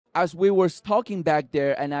as we were talking back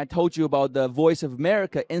there, and I told you about the Voice of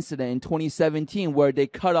America incident in 2017, where they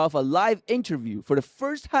cut off a live interview for the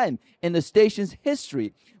first time in the station's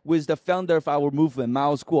history with the founder of our movement,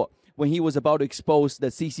 Mao Guo, when he was about to expose the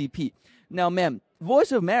CCP. Now, ma'am,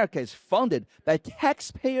 Voice of America is funded by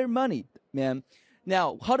taxpayer money, ma'am.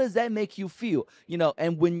 Now, how does that make you feel? You know,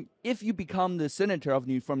 and if you become the senator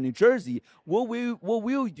from New Jersey, what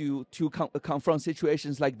will you do to confront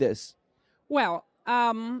situations like this? Well,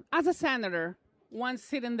 as a senator, once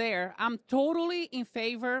sitting there, I'm totally in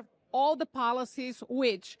favor of all the policies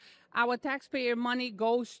which our taxpayer money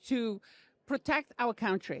goes to protect our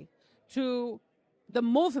country. The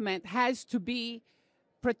movement has to be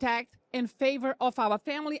protect in favor of our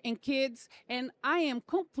family and kids, and I am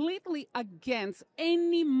completely against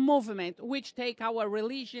any movement which take our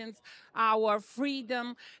religions, our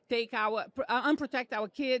freedom, unprotect our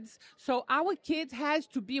kids. So our kids has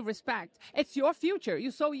to be respect. It's your future.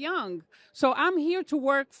 You're so young. So I'm here to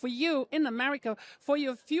work for you in America, for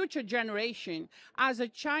your future generation. As a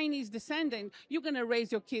Chinese descendant, you're going to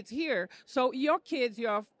raise your kids here. So your kids,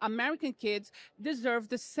 your American kids, deserve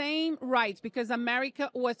the same rights because America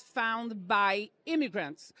was founded by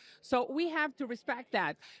immigrants. So we have to respect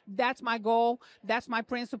that. That's my goal. That's my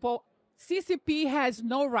principle. CCP has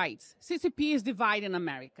no rights. CCP is dividing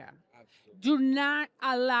America. Absolutely. Do not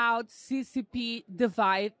allow CCP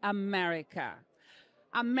divide America.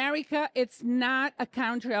 America, it's not a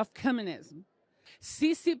country of communism.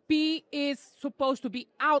 CCP is supposed to be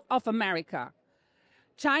out of America.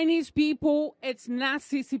 Chinese people, it's not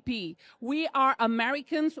CCP. We are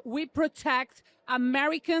Americans. We protect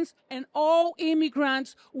Americans and all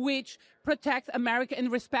immigrants which protect America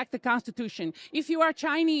and respect the Constitution. If you are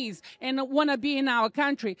Chinese and want to be in our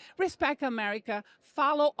country, respect America,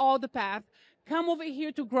 follow all the path, come over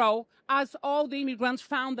here to grow as all the immigrants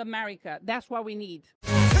found America. That's what we need.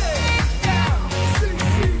 Hey, now,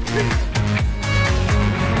 CCP.